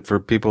way for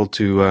people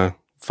to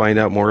find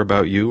out more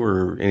about you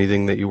or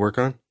anything that you work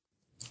on?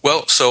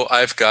 Well, so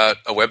I've got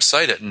a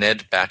website at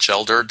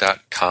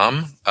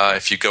nedbatchelder.com.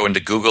 If you go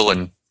into Google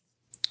and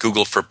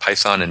Google for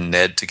Python and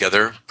Ned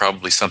together,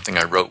 probably something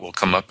I wrote will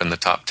come up in the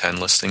top 10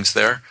 listings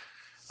there.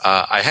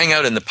 I hang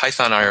out in the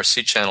Python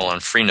IRC channel on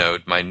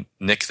Freenode. My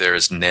nick there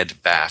is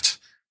nedbat.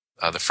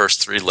 The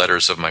first 3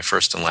 letters of my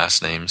first and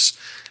last names.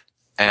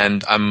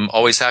 And I'm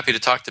always happy to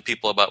talk to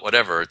people about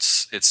whatever.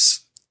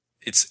 It's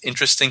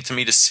interesting to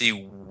me to see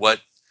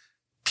what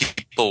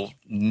people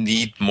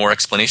need more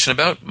explanation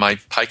about. My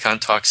PyCon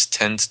talks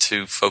tend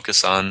to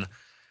focus on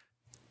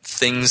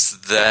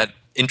things that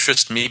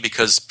interest me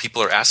because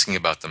people are asking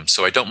about them.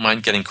 So I don't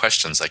mind getting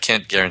questions. I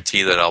can't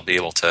guarantee that I'll be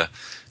able to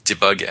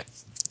debug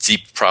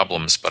deep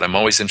problems, but I'm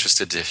always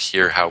interested to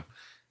hear how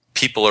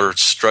people are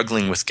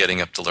struggling with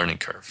getting up the learning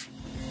curve.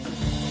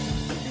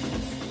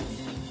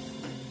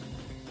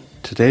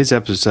 Today's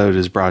episode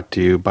is brought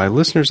to you by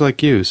listeners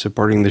like you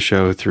supporting the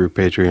show through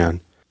Patreon.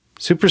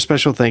 Super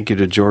special thank you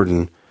to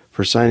Jordan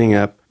for signing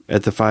up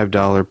at the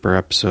 $5 per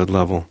episode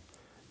level.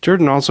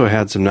 Jordan also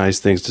had some nice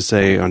things to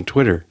say on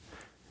Twitter.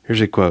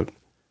 Here's a quote.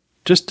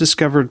 Just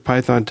discovered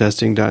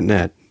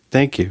pythontesting.net.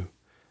 Thank you.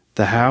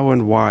 The how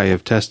and why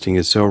of testing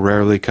is so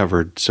rarely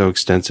covered so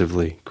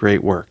extensively.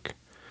 Great work.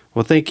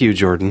 Well, thank you,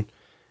 Jordan.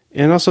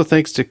 And also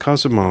thanks to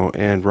Cosimo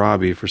and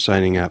Robbie for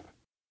signing up.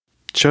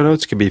 Show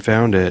notes can be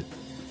found at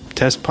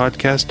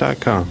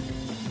testpodcast.com.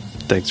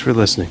 Thanks for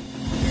listening.